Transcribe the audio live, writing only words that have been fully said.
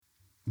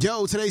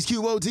Yo, today's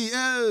QOD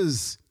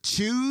is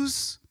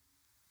choose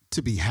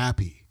to be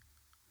happy.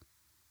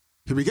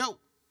 Here we go.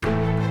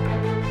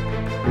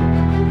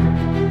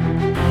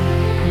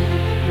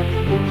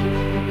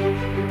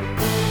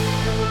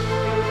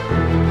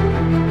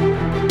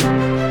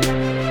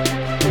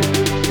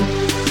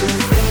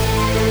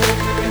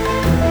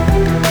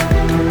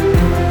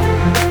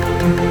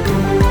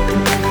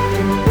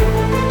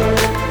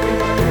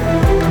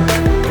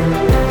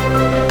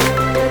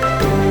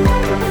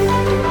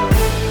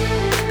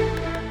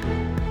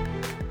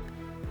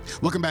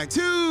 Welcome back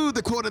to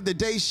the Quote of the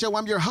Day Show.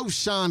 I'm your host,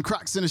 Sean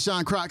Croxton of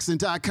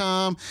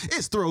SeanCroxton.com.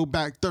 It's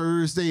Throwback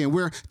Thursday, and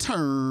we're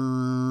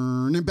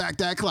turning back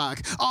that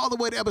clock all the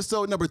way to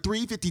episode number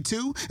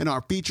 352 and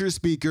our featured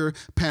speaker,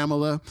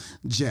 Pamela,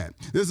 Jett.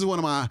 This is one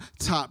of my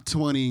top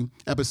 20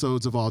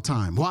 episodes of all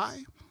time.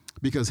 Why?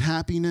 Because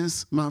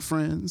happiness, my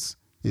friends,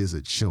 is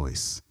a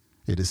choice.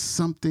 It is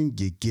something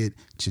you get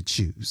to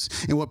choose.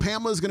 And what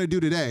Pamela is going to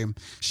do today,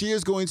 she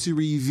is going to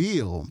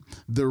reveal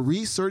the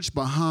research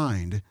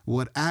behind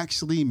what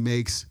actually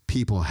makes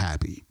people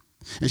happy.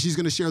 And she's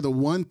going to share the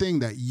one thing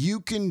that you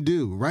can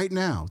do right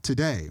now,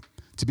 today,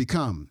 to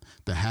become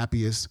the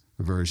happiest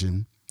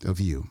version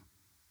of you.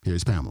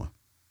 Here's Pamela.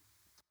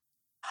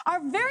 Our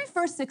very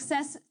first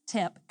success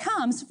tip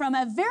comes from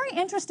a very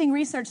interesting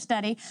research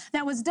study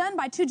that was done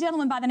by two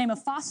gentlemen by the name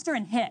of Foster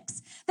and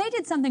Hicks. They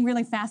did something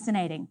really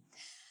fascinating.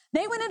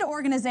 They went into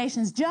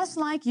organizations just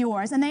like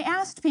yours, and they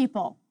asked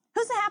people,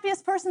 who's the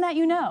happiest person that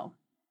you know?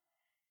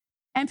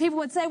 And people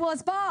would say, well,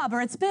 it's Bob,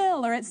 or it's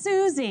Bill, or it's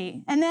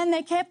Susie. And then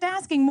they kept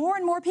asking more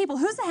and more people,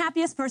 who's the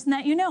happiest person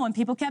that you know? And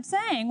people kept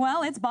saying,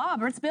 well, it's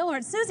Bob, or it's Bill, or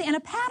it's Susie. And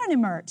a pattern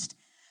emerged.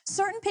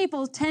 Certain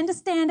people tend to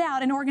stand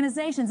out in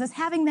organizations as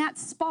having that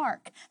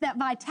spark, that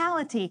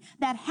vitality,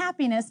 that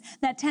happiness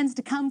that tends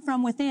to come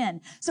from within.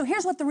 So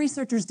here's what the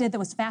researchers did that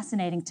was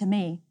fascinating to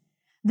me.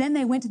 Then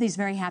they went to these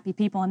very happy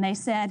people, and they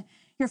said,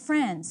 your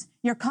friends,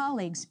 your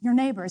colleagues, your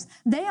neighbors,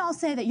 they all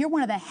say that you're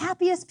one of the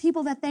happiest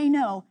people that they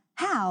know.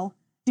 How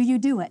do you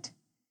do it?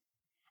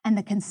 And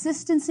the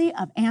consistency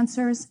of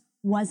answers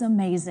was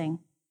amazing.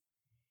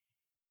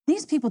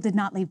 These people did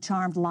not lead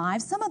charmed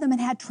lives. Some of them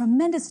had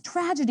tremendous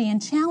tragedy and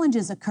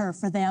challenges occur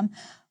for them.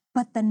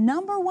 But the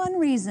number one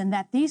reason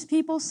that these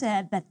people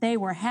said that they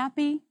were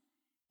happy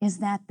is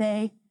that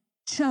they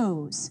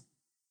chose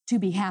to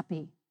be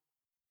happy.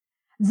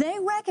 They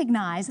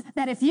recognize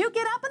that if you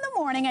get up in the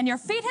morning and your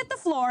feet hit the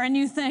floor and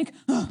you think,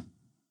 oh,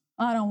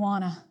 I don't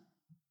wanna.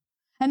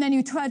 And then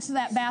you trudge to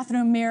that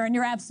bathroom mirror and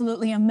you're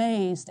absolutely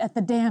amazed at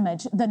the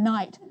damage the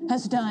night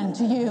has done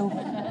to you.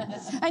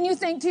 And you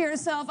think to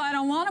yourself, I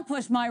don't wanna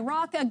push my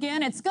rock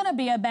again. It's gonna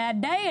be a bad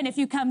day. And if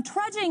you come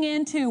trudging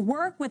into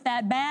work with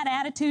that bad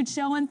attitude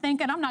showing,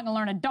 thinking, I'm not gonna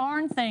learn a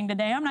darn thing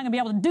today. I'm not gonna be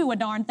able to do a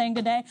darn thing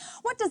today.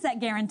 What does that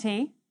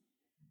guarantee?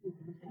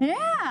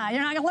 Yeah,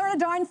 you're not going to learn a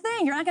darn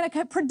thing. You're not going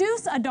to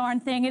produce a darn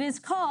thing. It is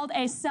called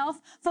a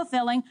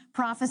self-fulfilling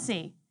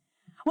prophecy.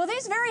 Well,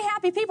 these very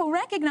happy people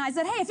recognize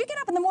that, hey, if you get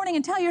up in the morning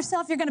and tell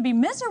yourself you're going to be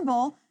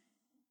miserable,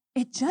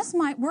 it just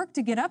might work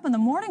to get up in the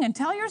morning and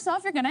tell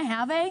yourself you're going to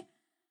have a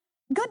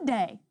good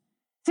day.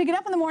 To get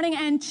up in the morning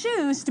and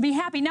choose to be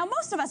happy. Now,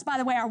 most of us, by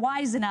the way, are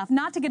wise enough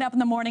not to get up in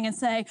the morning and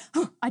say,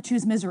 oh, I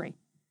choose misery.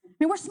 I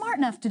mean, we're smart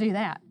enough to do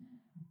that.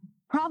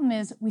 Problem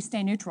is, we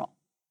stay neutral.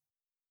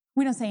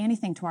 We don't say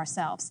anything to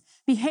ourselves.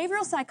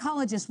 Behavioral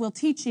psychologists will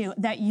teach you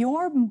that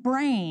your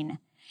brain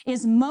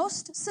is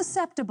most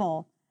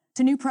susceptible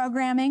to new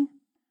programming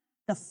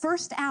the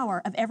first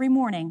hour of every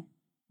morning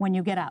when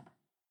you get up.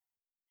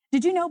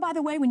 Did you know, by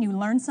the way, when you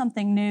learn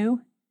something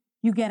new,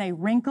 you get a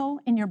wrinkle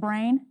in your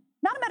brain?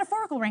 Not a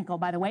metaphorical wrinkle,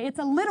 by the way. It's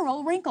a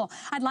literal wrinkle.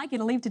 I'd like you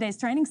to leave today's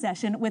training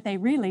session with a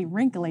really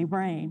wrinkly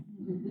brain.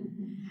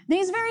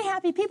 These very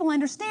happy people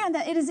understand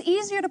that it is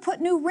easier to put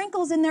new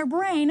wrinkles in their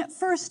brain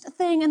first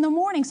thing in the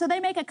morning. So they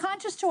make a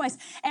conscious choice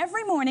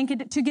every morning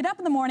to get up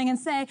in the morning and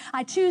say,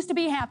 I choose to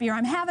be happy, or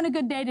I'm having a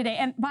good day today.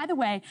 And by the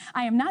way,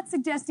 I am not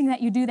suggesting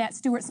that you do that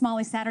Stuart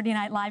Smalley Saturday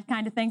Night Live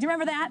kind of thing. Do you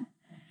remember that?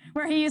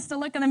 Where he used to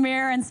look in the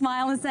mirror and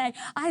smile and say,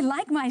 I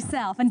like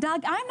myself. And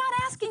Doug, I'm not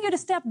asking you to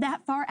step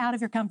that far out of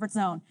your comfort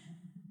zone.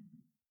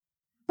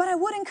 But I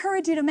would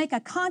encourage you to make a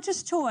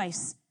conscious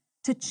choice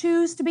to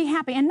choose to be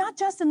happy, and not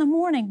just in the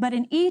morning, but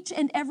in each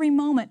and every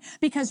moment,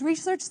 because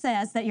research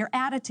says that your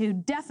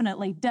attitude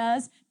definitely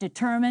does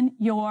determine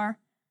your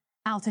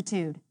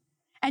altitude.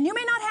 And you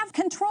may not have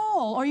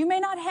control, or you may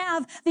not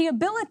have the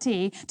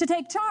ability to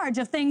take charge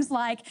of things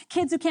like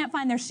kids who can't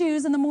find their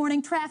shoes in the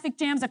morning, traffic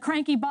jams, a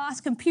cranky boss,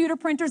 computer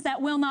printers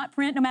that will not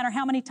print no matter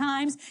how many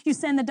times you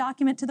send the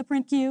document to the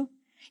print queue.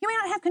 You may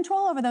not have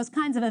control over those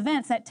kinds of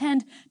events that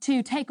tend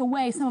to take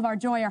away some of our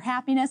joy or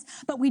happiness,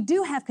 but we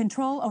do have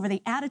control over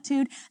the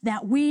attitude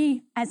that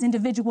we as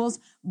individuals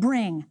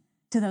bring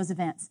to those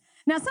events.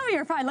 Now, some of you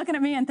are probably looking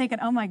at me and thinking,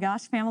 oh my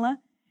gosh, Pamela,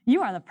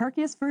 you are the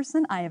perkiest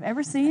person I have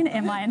ever seen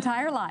in my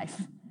entire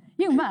life.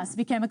 You must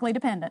be chemically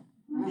dependent.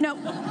 Nope.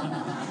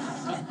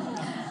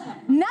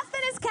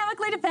 Nothing is chemically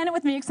physically dependent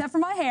with me except for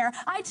my hair.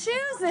 I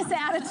choose this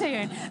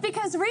attitude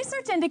because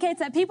research indicates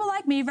that people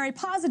like me, very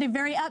positive,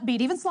 very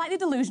upbeat, even slightly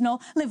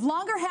delusional, live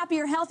longer,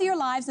 happier, healthier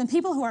lives than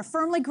people who are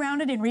firmly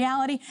grounded in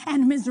reality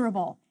and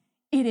miserable.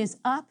 It is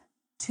up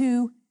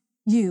to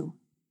you.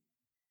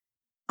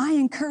 I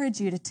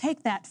encourage you to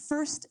take that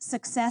first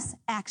success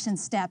action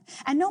step.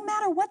 And no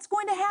matter what's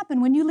going to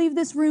happen when you leave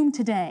this room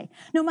today,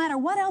 no matter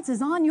what else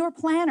is on your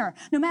planner,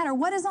 no matter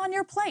what is on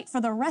your plate for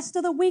the rest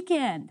of the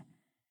weekend,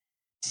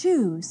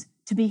 choose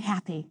to be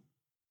happy.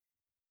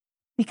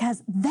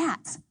 Because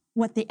that's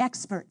what the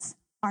experts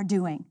are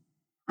doing.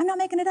 I'm not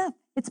making it up.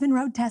 It's been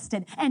road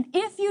tested. And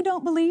if you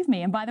don't believe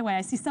me, and by the way,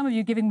 I see some of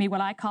you giving me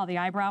what I call the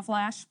eyebrow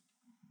flash.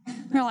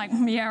 You're like,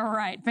 yeah,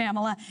 right,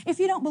 Pamela. If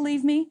you don't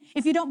believe me,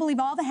 if you don't believe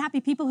all the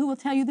happy people who will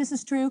tell you this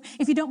is true,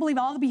 if you don't believe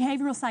all the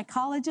behavioral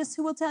psychologists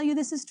who will tell you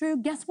this is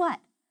true, guess what?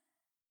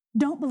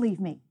 Don't believe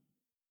me.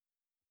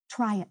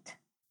 Try it.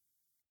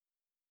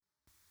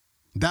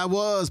 That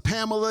was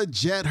Pamela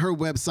Jett. Her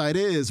website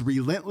is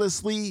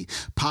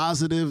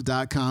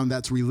relentlesslypositive.com.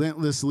 That's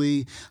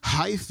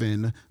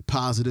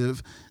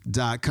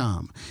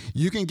relentlessly-positive.com.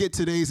 You can get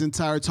today's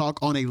entire talk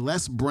on a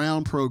Les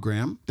Brown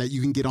program that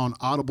you can get on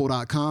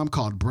audible.com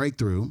called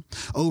Breakthrough,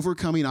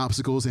 Overcoming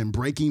Obstacles and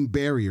Breaking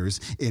Barriers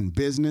in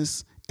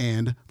Business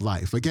and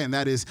Life. Again,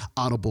 that is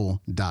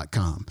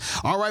audible.com.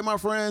 All right, my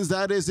friends,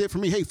 that is it for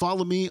me. Hey,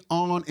 follow me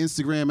on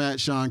Instagram at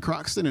Sean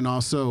Croxton, and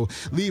also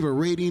leave a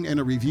rating and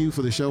a review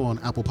for the show on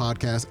Apple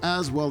Podcasts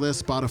as well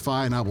as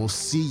Spotify. And I will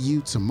see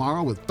you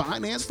tomorrow with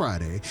Finance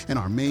Friday and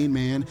our main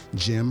man,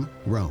 Jim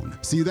Rohn.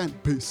 See you then.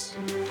 Peace.